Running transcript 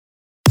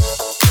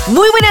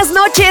Muy buenas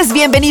noches,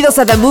 bienvenidos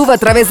a The Move a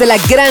través de la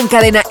gran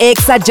cadena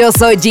EXA. Yo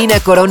soy Gina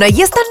Corona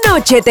y esta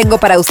noche tengo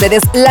para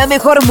ustedes la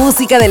mejor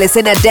música de la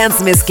escena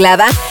dance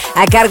mezclada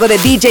a cargo de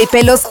DJ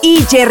Pelos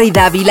y Jerry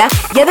Dávila.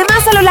 Y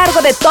además a lo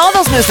largo de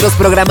todos nuestros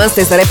programas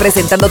te estaré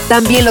presentando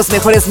también los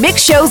mejores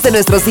mix shows de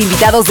nuestros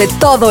invitados de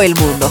todo el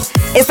mundo.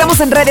 Estamos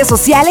en redes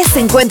sociales,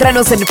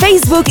 encuéntranos en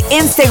Facebook,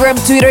 Instagram,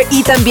 Twitter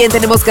y también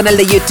tenemos canal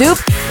de YouTube.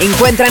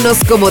 Encuéntranos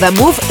como The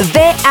Move,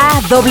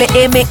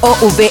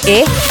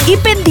 DAWMOVE, y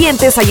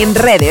pendientes ahí en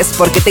redes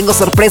porque tengo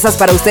sorpresas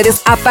para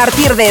ustedes a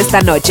partir de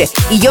esta noche.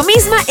 Y yo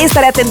misma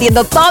estaré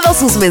atendiendo todos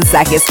sus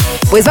mensajes.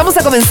 Pues vamos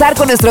a comenzar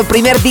con nuestro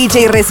primer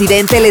DJ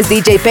residente, él es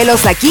DJ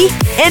Pelos aquí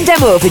en The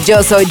Move.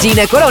 Yo soy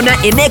Gina Corona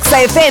en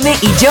EXA FM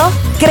y yo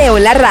creo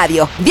en la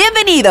radio.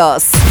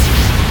 ¡Bienvenidos!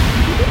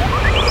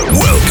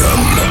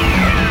 Welcome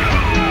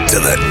to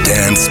the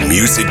dance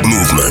music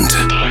movement.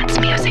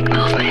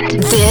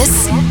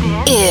 This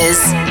is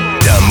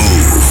The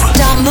Move.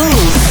 The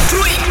Move. 3,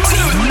 2,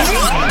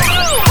 1,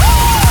 go!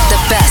 The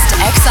best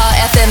XR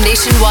FM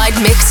nationwide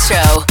mix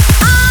show.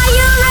 Are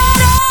you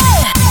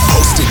ready?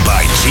 Hosted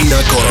by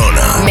Gina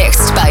Corona.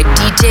 Mixed by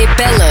DJ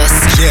Pelos.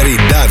 Jerry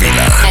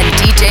Dávila. And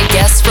DJ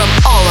guests from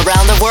all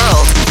around the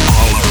world.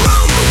 All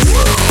around the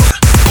world.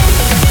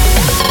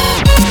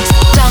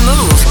 The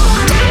Move.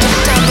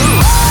 The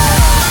Move.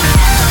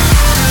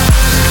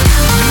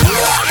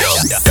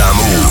 The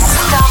Move.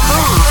 The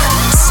Move.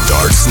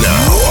 Starts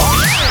now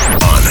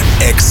on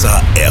EXA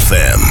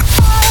FM.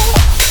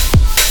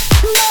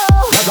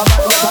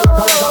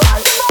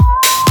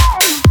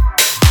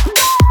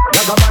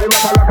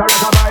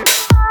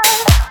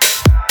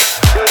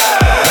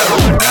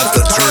 At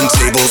the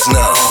turntables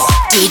now,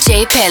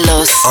 DJ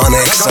Pelos on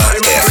EXA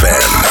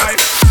FM.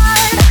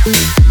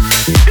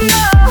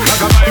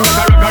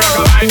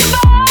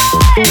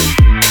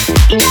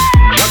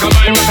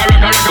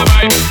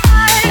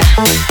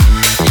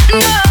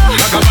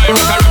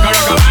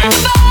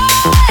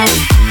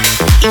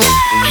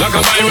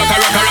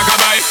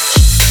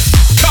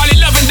 Call it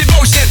love and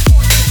devotion.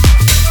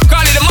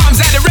 Call it a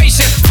mom's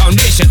adoration.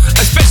 Foundation,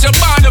 a special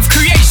bond of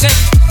creation.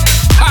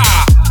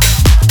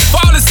 For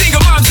all the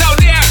single moms out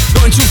there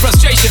going through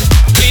frustration.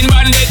 Clean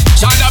bandit,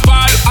 Shonda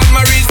Paul, and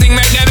Marie sing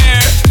make them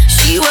air.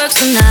 She works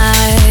the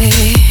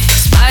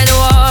nights by the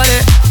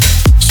water.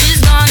 She's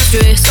gone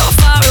astray, so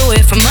far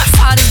away from her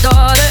father's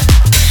daughter.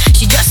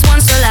 She just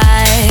wants a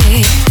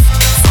life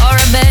for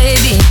a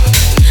baby.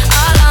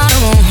 All on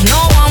her own, no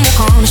one will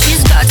come.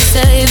 She's got to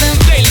save him.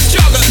 Daily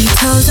struggle. She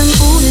tells him,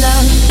 ooh,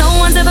 love, no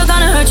one's ever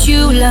gonna hurt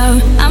you,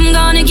 love. I'm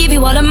gonna give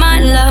you all of my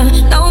love.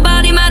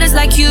 Nobody matters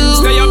like you.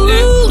 Stay up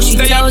there. She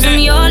Stay tells up there. him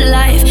your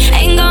life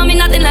ain't gonna be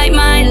nothing like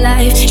my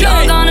life.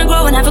 You're gonna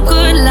grow and have a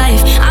good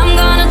life. I'm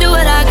gonna do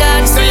what I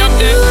got to Stay up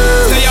there.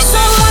 Stay up So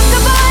there.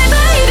 rock-a-bye,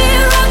 baby,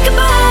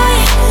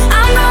 rock-a-bye.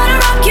 I'm gonna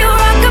rock you,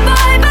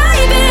 rock-a-bye,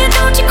 baby,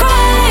 don't you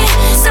cry.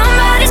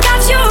 Somebody's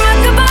got you,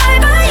 rock-a-bye,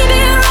 baby,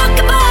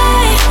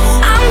 rock-a-bye.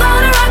 I'm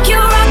gonna rock you,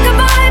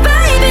 rock-a-bye,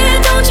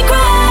 baby, don't you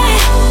cry.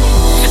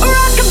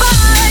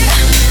 Rock-a-bye,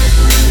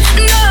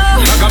 no.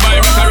 Rock-a-bye,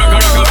 rock-a, rock-a,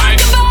 rock-a-bye.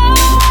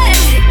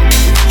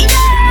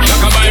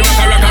 Rock-a-bye,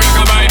 rock-a, rock-a,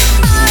 rock-a-bye.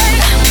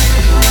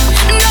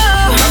 No.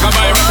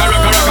 Rock-a-bye, rock-a,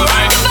 rock-a,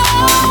 rock-a-bye.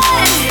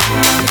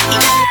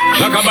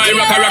 Rock-a-bye,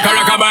 rock-a, rock-a,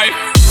 rock-a-bye.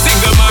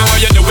 Single man, what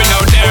you doing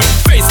out there?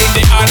 Facing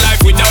the hard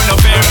life without no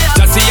fear.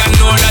 Just see and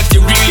know that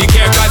you really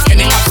care. Cause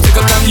any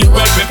obstacle come, you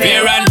well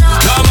prepare. And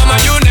no, mama,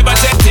 you never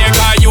shed tear.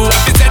 Cause you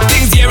have to set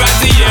things year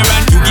after year.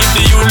 And you give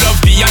the youth love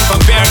beyond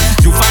compare.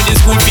 You find the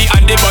school fee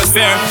and the bus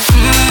fare.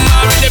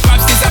 Already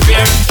pops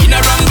disappear. In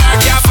a wrong bar,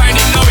 can't find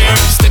him nowhere.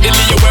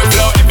 Steadily your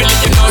workflow, everything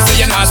you know. So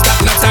you're not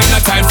stop, no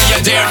time for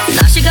your dare.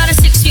 Now she got a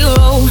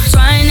 6-year-old,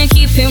 trying to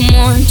keep him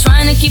warm,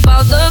 trying to keep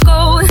out the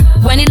cold.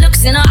 When he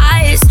looks in her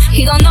eyes,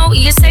 he don't know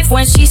he is safe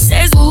when she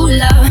says, ooh,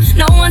 love,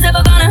 no one's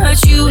ever gonna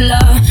hurt you,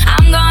 love.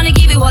 I'm gonna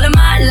give you all of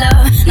my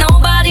love.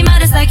 Nobody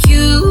matters like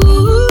you.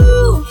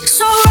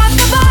 So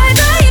rock-a-bye,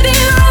 baby,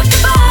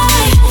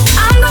 rock-a-bye.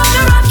 I'm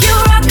gonna rock you,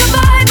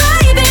 rock-a-bye,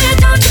 baby,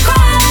 don't you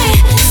cry.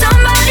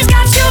 Somebody's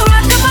got you,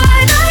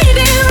 rock-a-bye,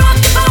 baby,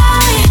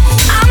 rock-a-bye.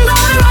 I'm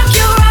gonna rock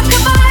you,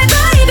 rock-a-bye,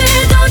 baby,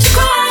 don't you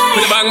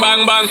cry. Bang,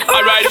 bang, bang.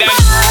 Alright then.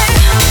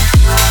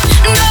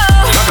 No.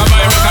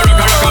 Rock-a-bye, rock-a,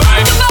 rock-a,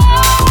 rock-a-bye.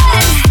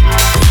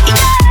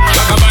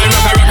 Rock-a-bye,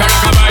 rock-a, rock-a,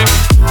 rock-a-bye.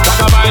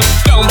 Rock-a-bye,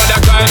 down by the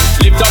cry.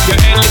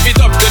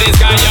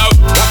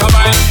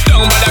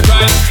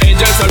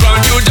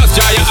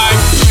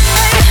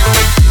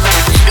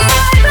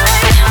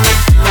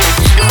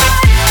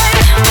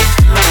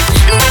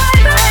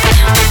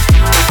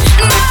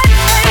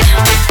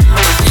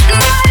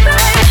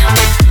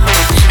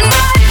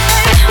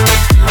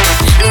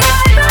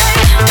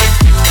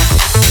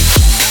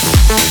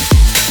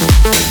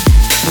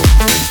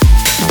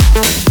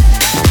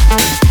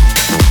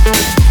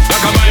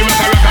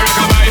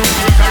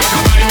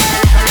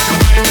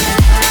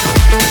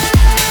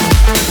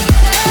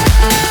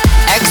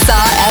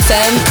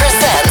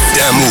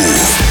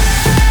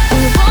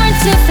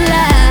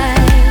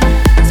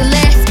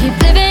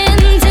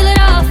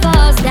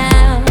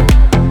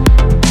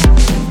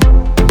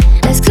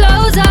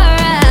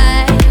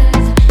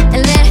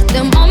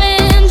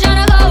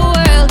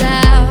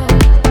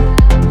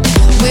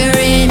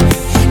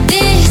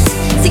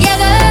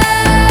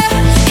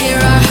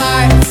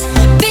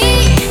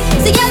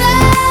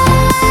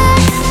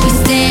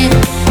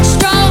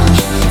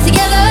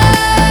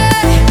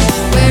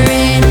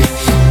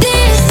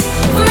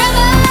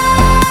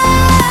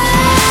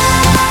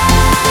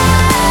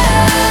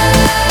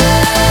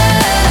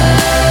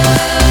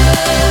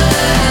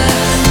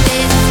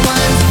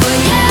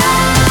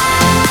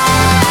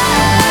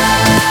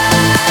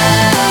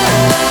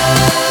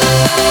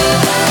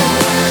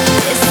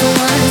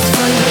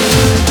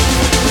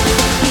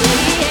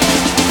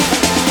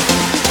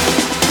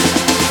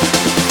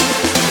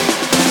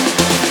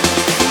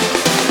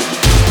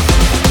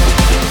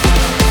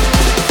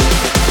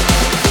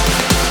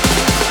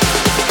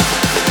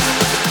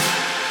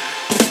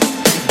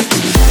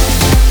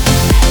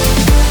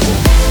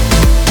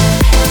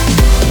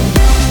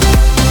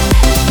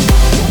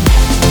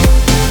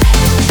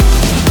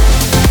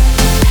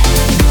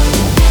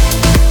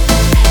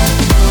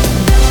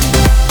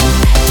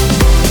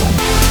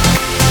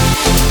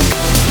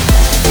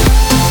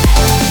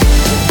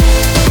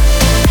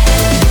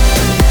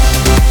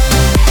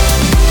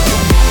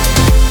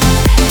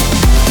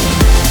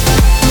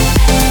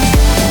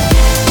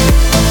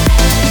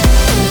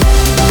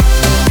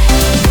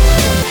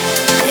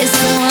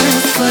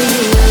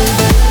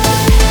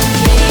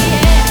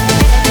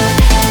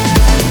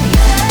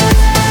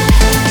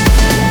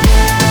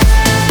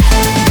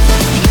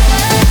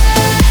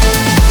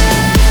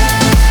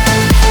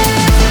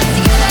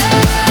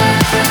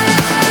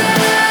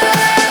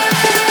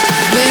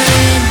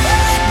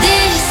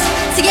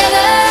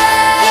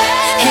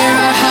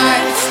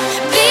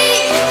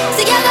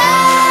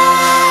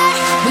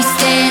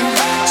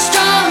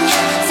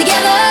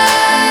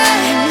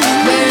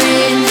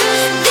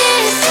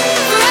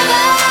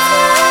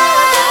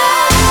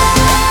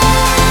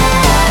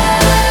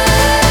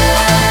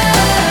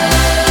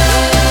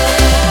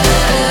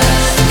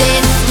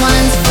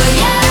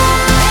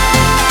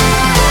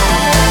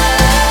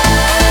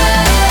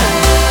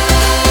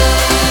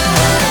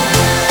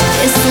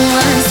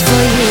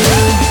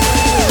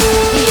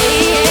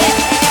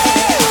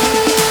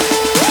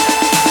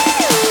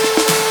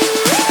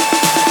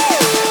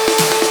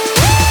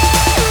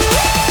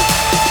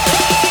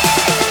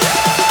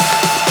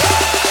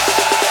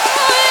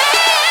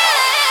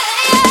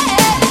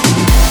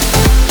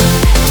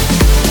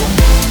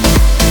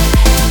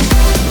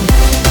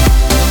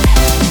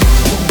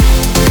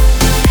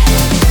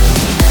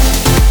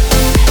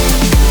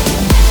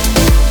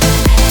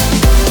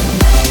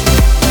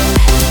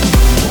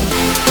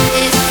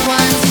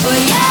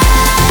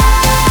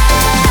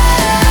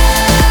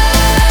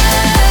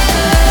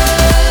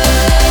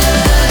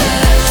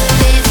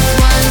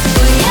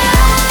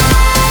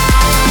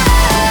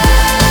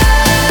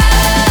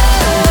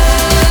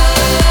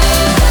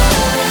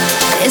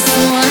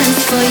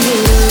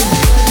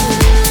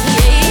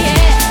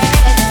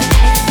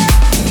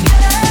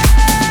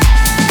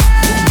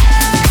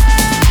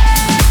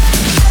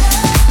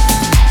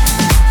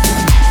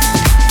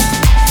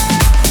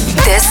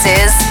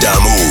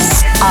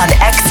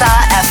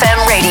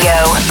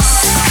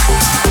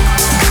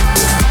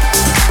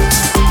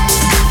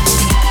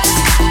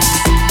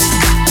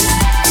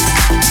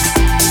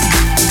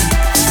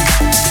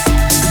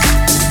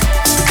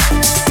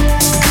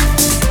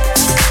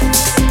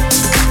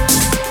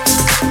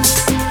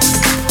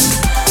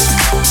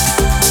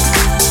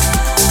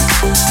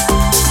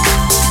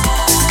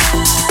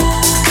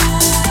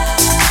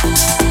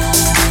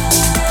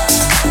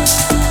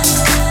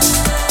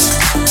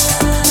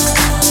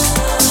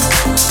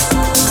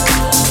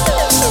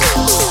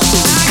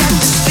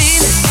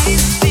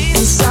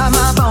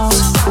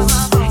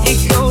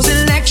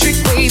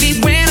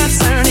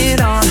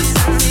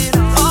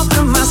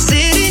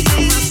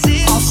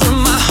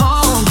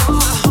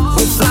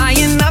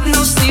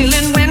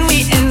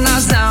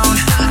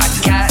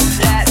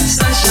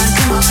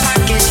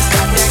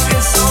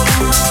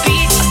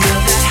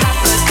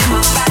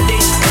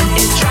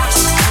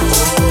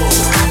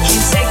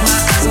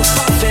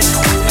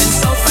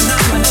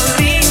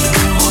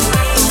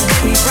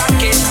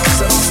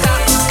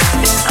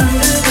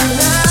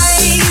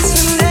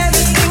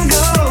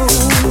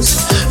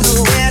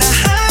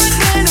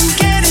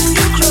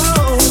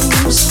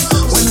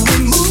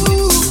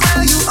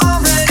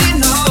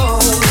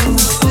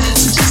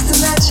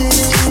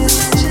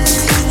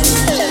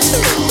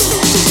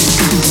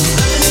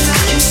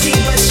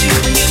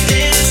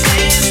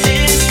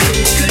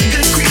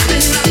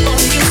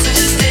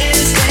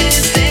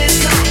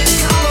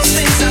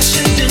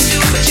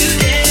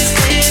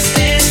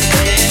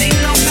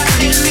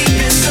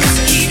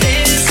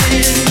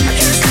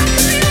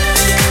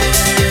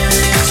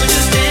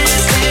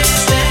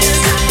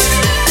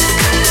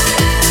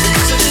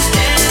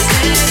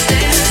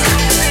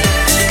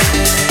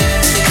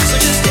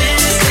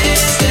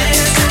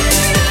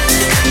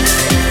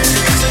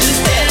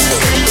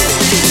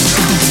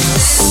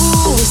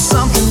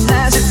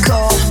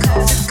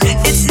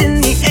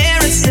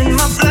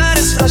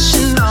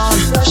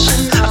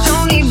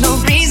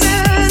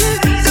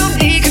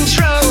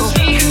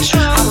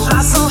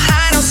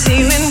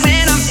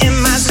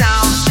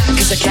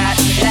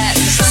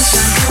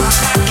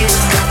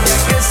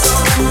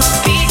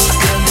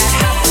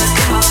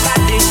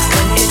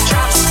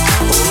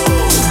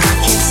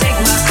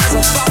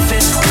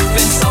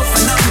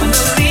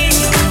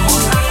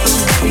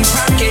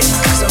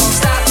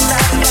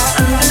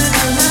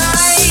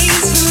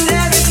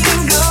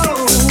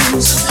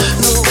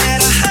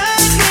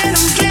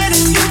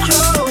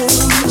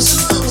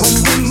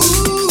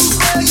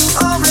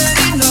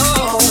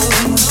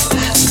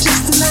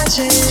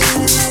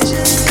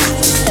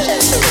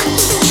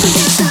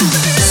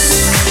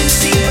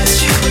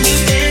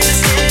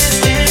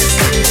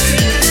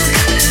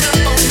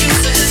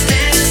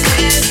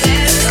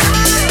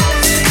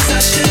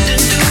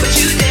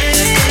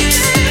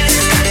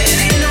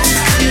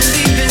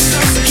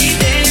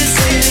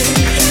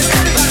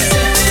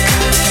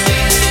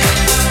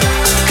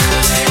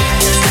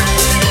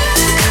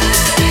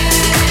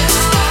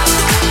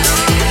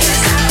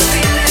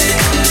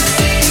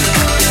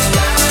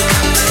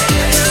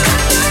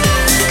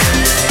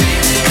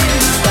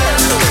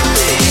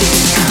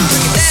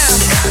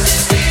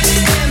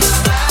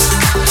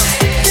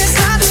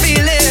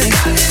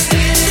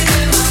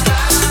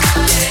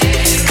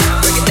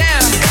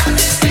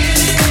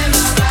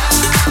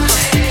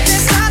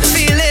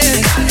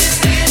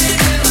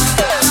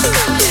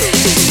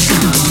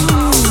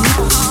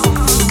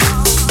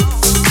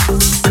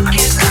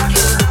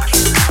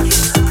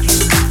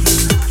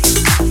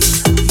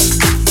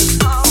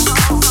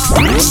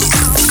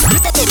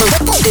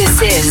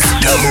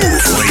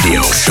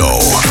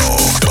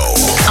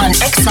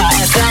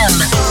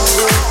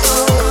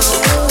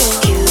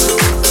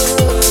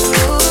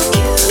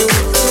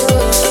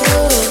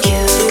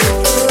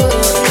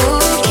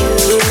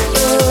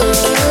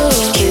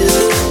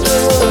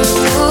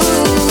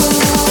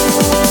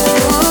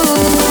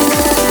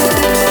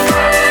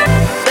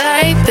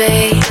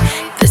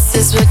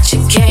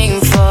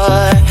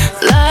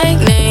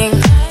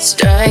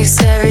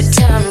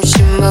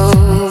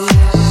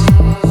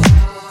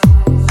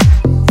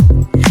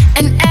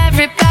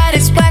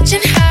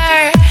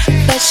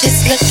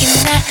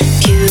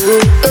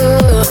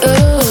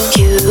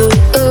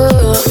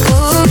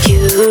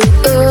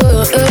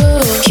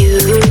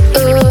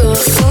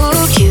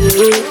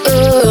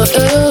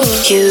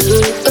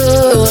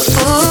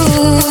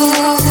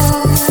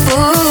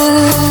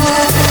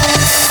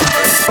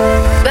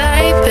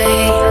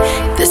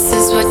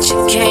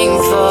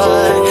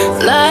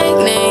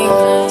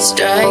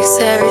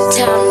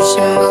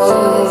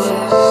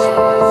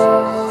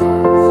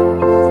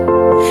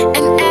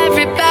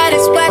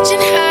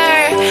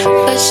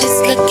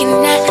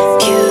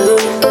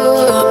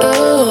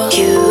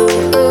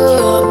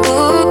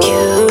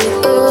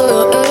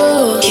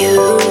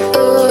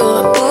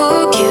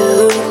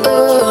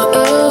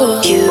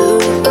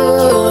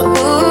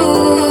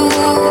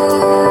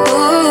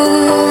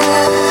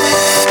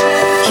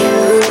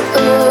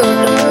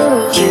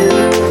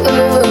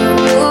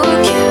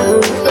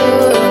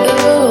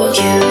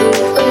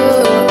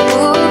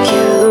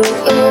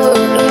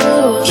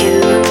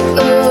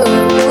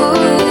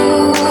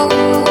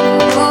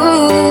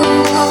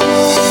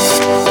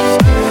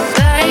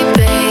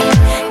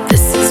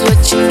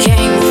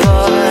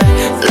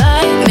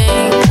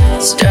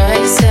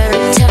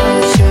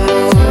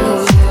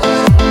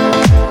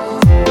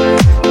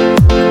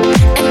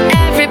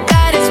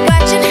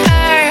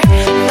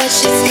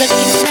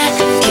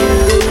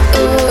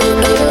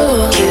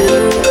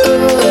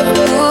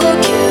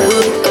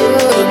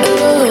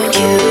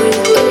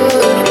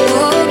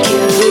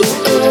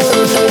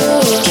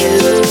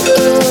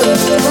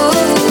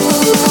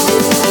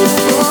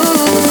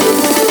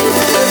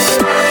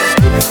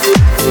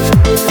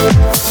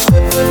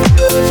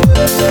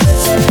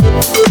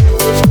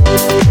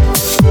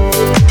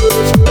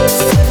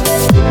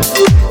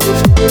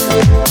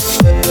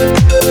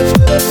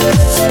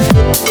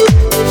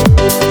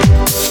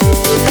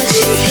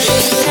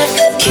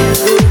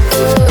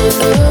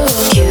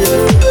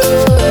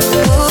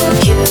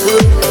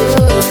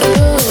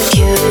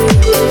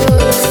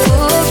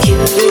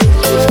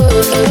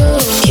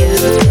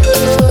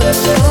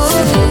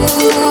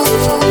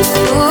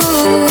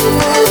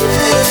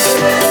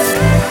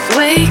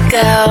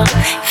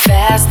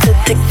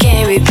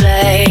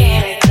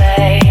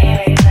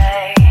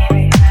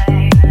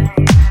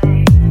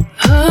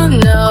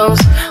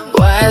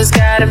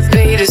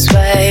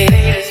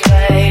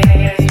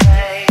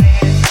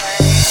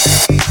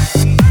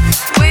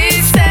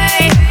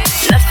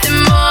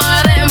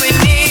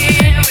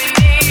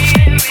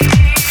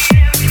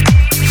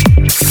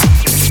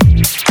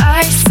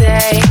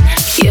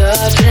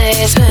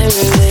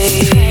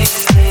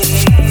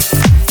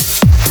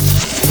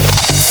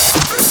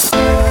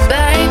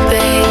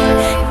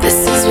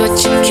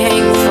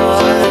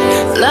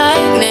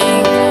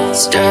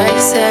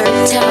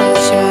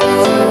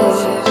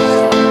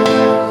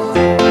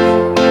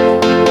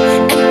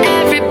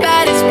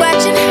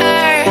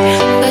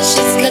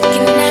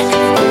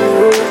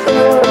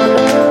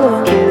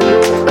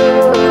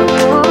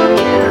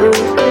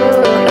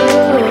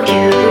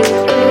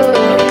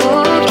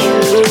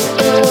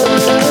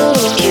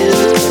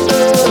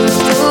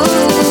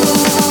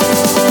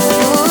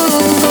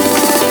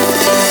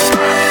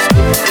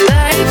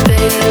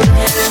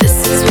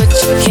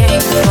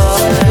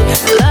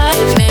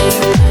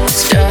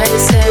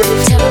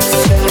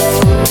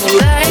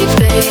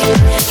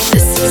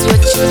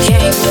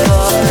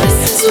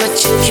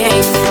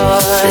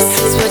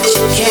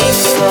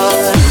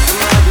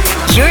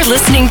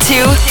 listening to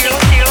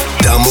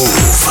The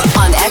Move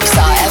on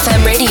XR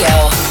FM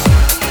Radio.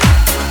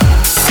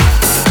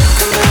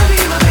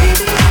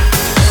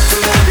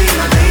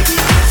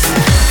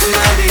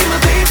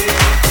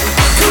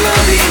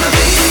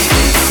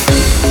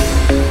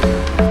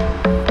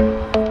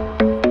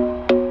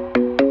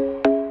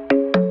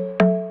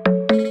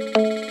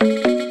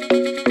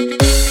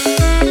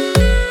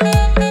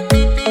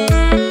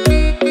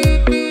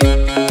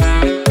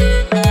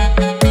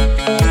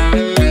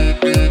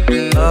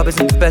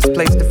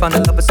 Find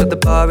the lovers, so the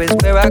bar is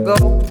where I go.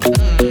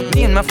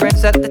 Me and my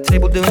friends at the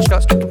table doing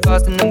shots, tripping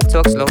fast and then we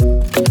talk slow.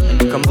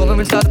 Come over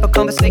and start up a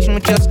conversation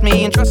with just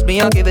me, and trust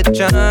me, I'll give it a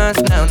chance.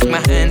 Now take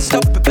my hand,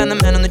 stop it, and the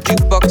man on the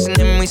jukebox, and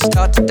then we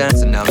start to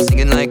dance. And now I'm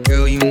singing like,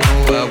 girl, you know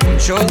I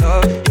want your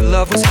love. Your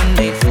love was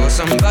handmade for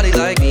somebody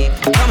like me.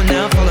 Come on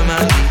now, follow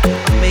my lead.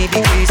 You may be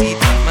crazy,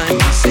 don't mind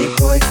me. Say,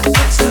 boy,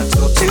 let's not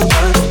talk too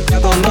much.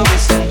 Grab on my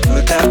wrist and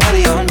put that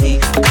body on me.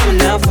 Come on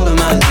now, follow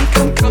my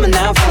lead. Come on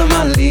now, follow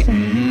my lead.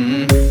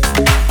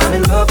 I'm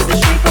in love with the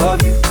shape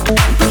of you.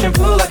 You push and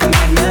pull like a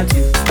magnet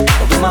too.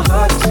 Although my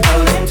heart is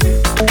falling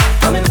too.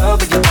 I'm in love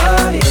with your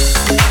body.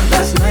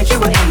 Last night you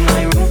were in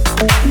my room.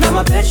 Now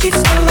my bedsheets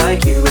smell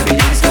like you. Every day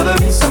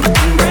discovering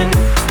something brand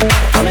new.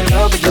 I'm in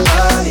love with your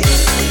body.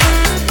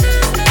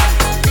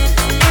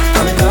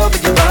 I'm in love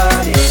with your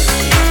body.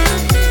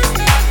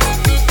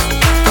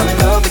 I'm in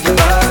love with your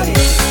body,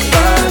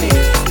 body,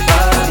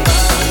 body.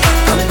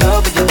 I'm in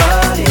love with your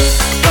body,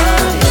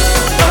 body,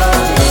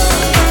 body.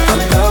 I'm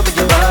in love with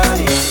your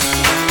body.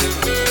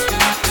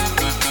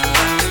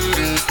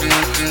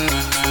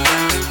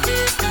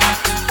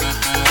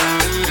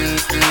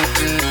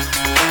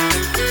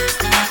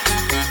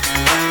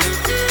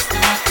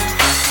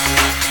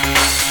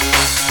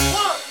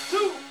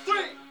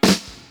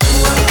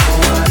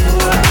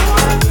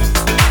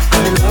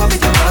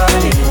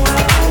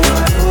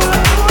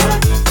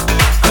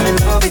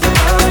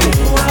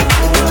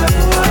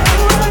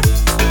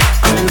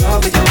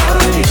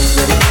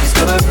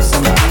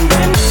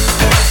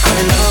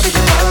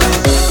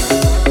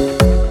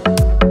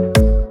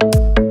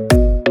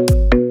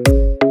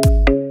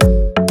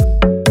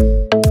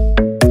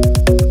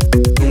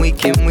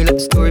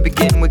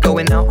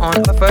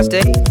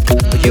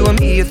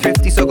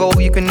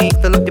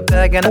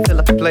 And I fill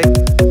up the plate.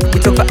 We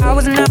talk for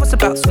hours and hours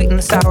about sweet and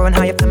the sour and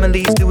how your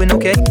family's doing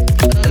okay.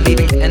 And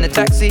leaving, get in a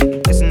taxi,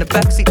 kiss in the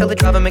backseat, tell the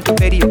driver make the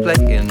radio play.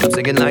 And I'm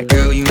singing like,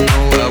 girl, you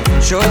know I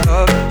want your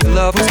love. Your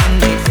love was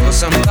made for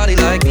somebody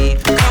like me.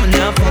 Come on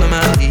now, follow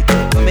my lead.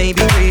 I may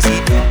be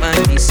crazy, don't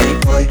mind me. Say,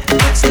 boy,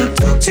 let's not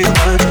talk too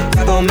much.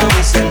 Grab on my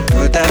waist and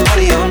put that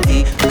body on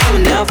me. Come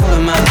on now,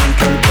 follow my lead.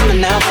 Come on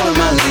now, follow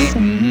my lead.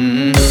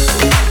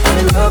 I'm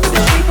in love with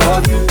the shape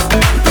of you.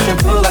 You push and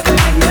pull like a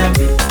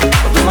magnet.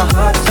 Although my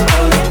heart is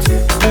falling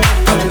too.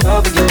 I'm in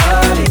love with your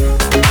body.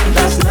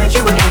 Last night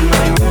you were in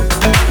my room.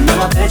 Now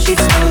my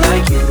bedsheets smell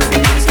like you. Every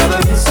day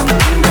discovering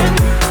something brand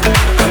new.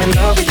 I'm in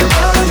love with your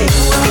body.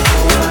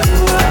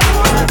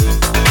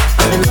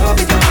 I'm in love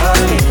with your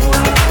body.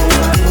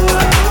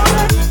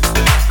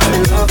 I'm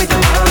in love with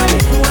your body.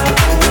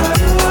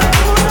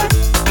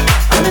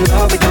 I'm in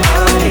love with your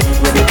body.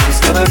 Every day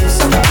discovering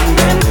something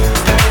brand new.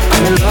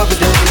 I'm in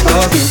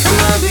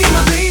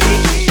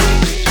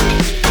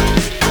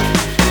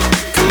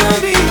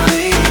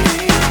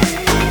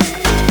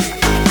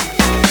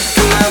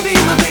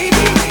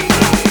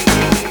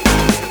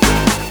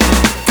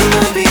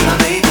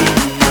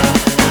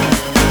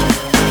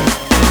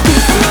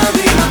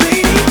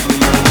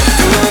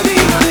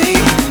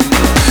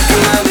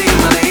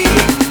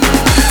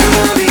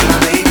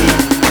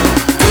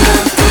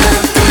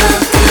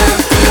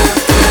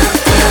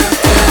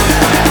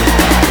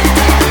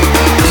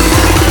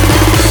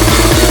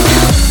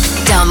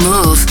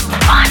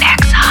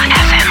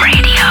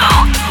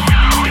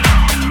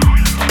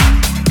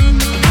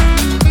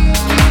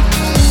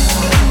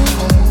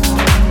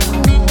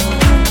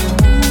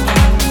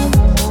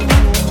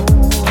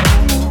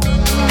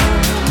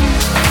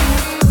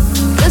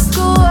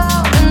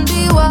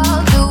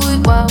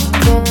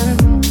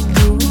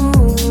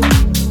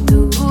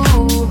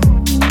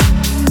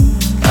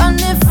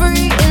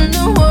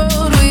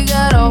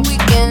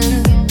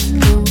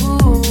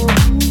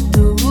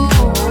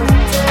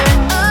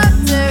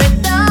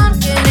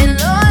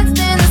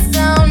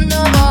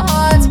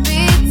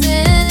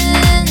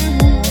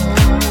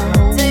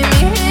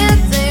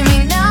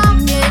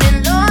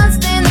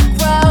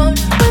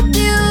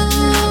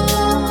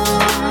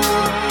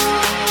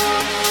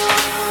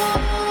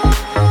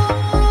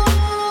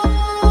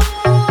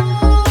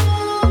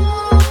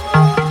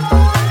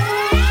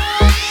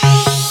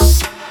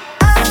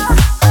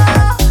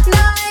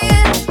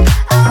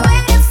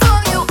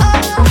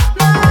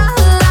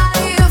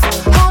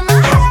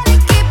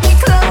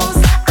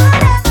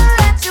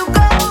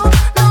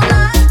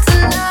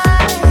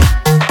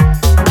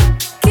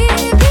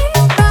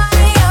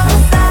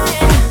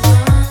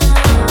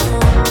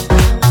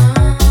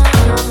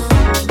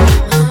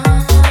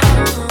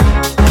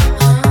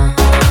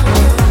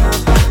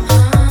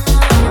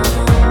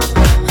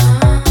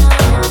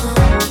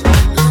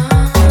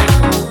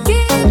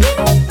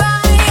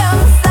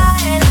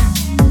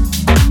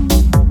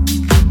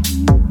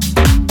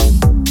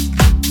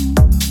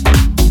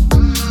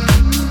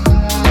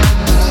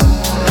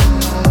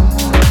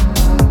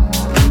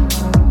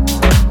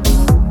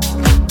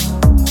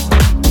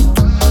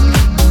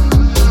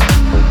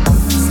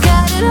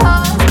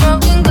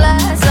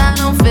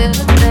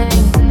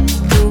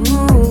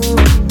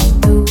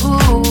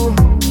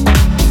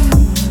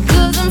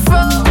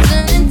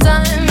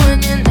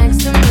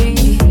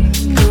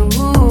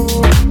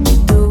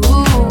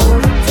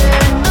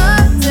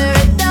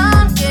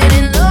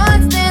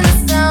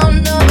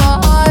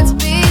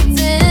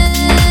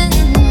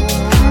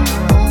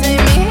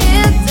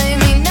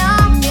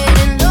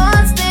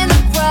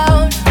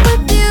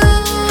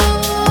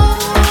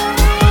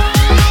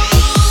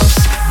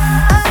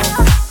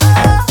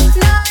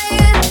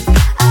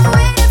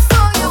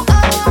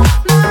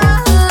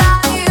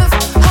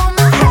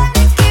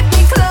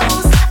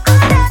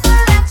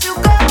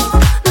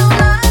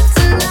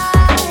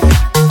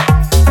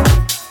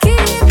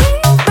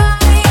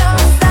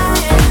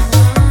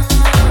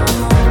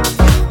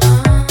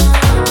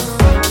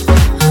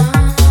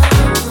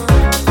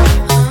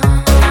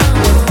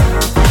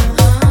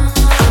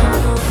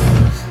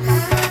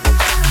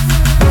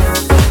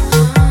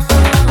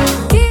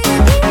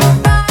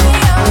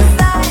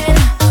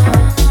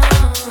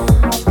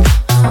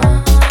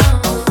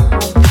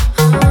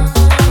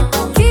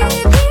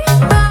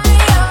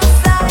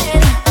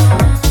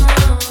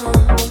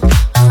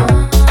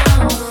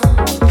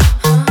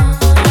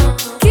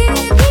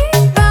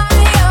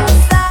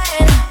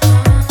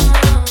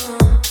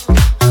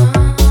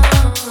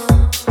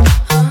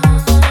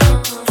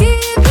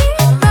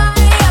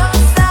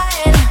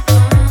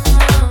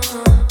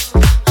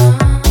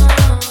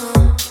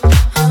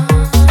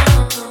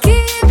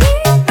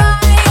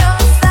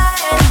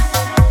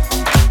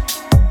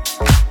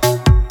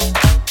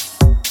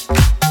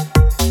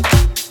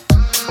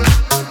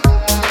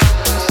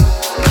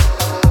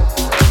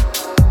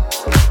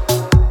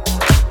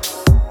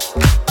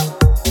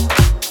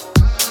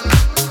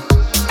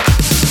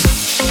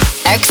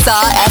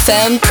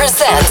FM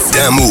presents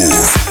The Move.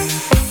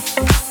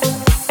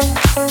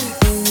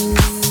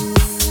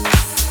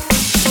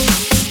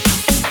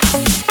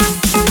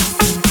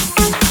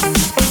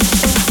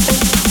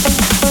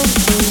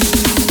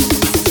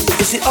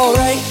 Is it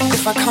alright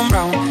if I come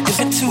round?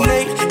 Is it too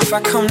late if I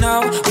come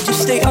now? Would you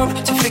stay up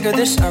to figure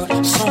this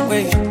out some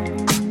way?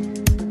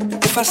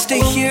 If I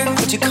stay here,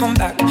 would you come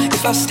back?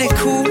 If I stay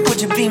cool,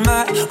 would you be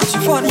mad? Would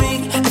you want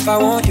me if I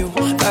want you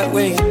that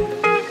way?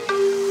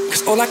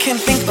 Cause all I can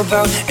think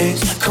about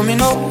is coming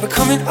over,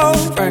 coming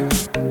over.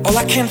 All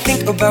I can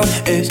think about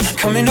is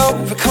coming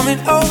over, coming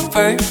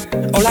over.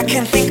 All I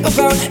can think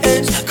about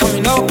is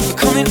coming over,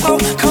 coming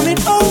over, coming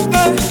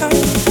over.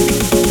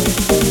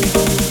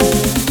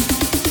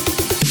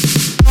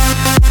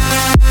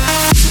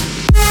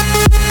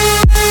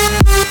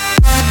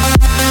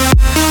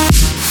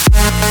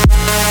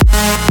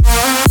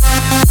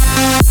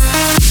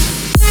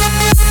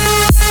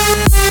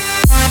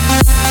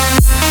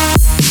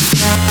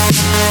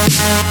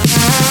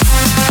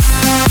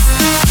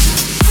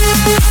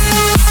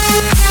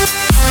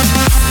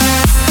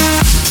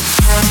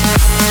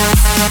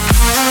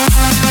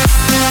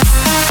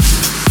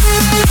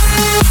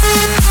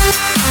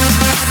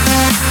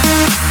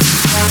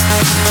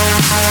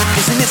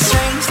 Isn't it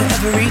strange that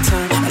every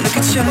time I look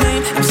at your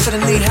name, I'm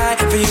suddenly high?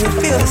 For you to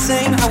feel the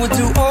same, I would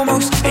do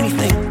almost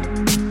anything.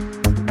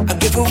 I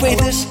give away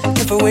this,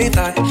 give away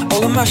that.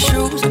 All of my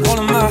shoes and all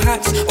of my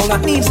hats. All I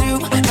need's you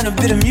and a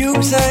bit of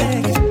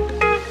music.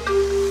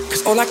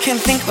 Cause all I can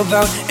think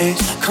about is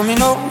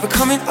coming over,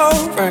 coming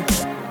over.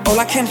 All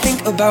I can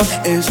think about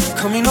is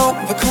coming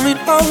over, coming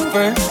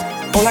over.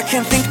 All I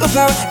can think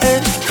about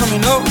is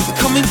coming over,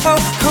 coming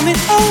over, coming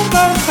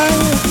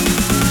over.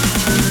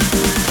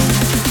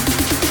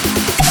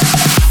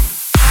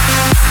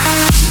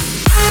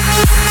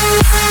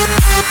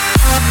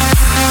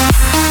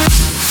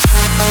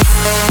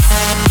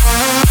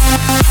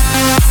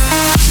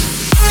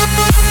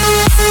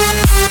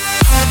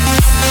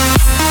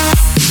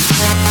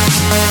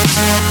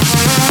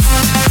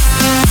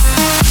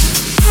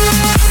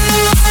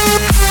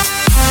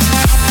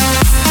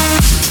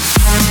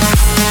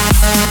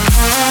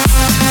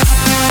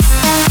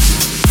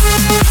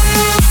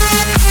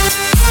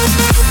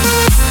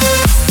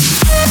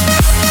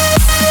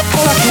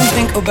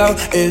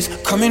 About is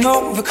coming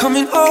over,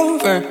 coming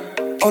over.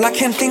 All I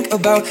can think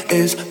about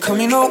is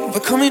coming over,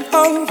 coming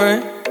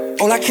over.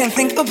 All I can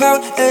think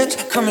about is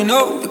coming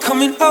over,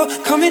 coming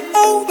over, coming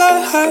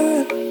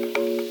over.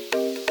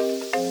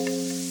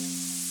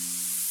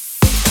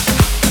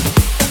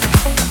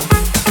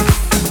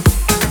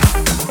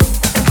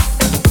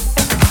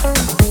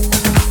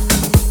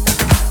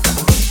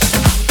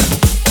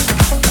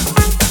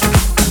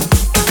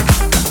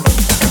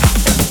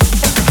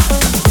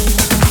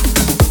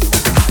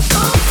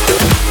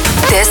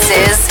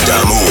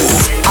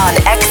 On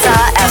Exa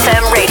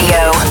FM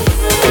Radio.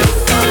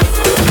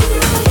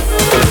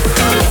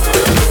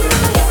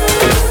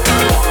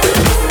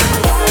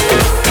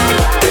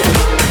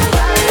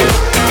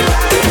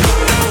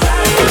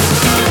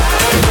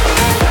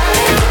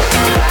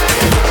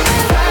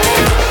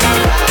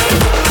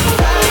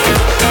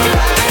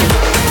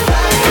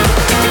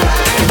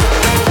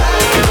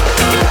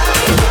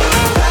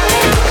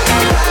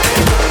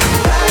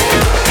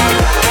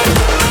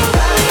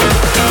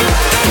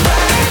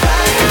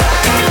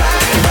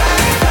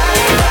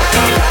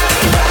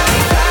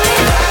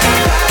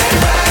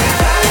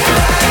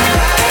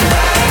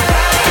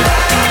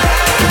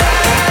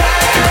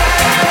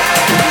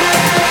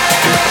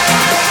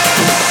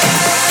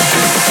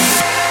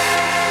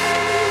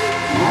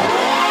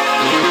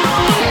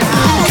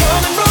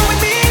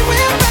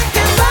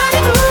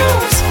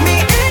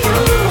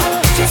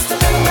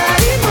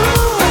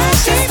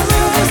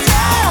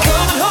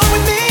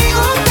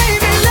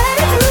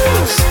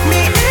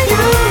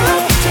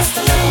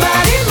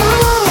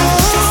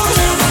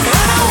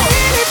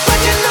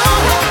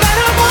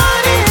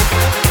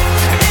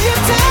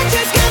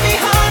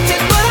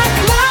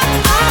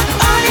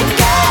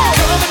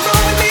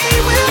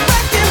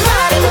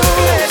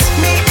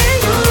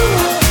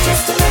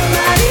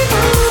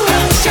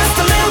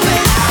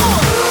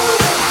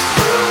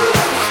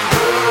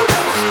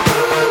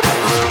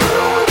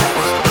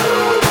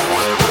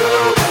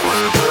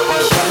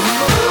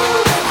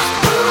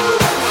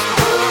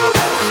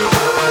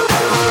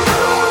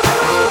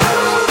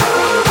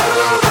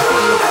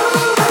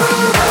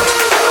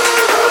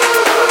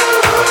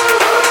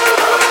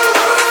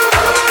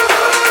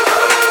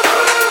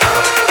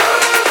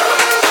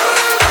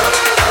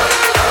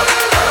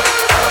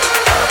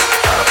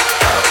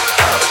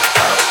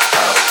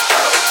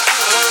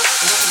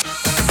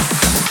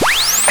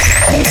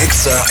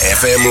 Exa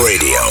FM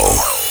Radio.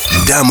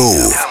 The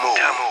Move.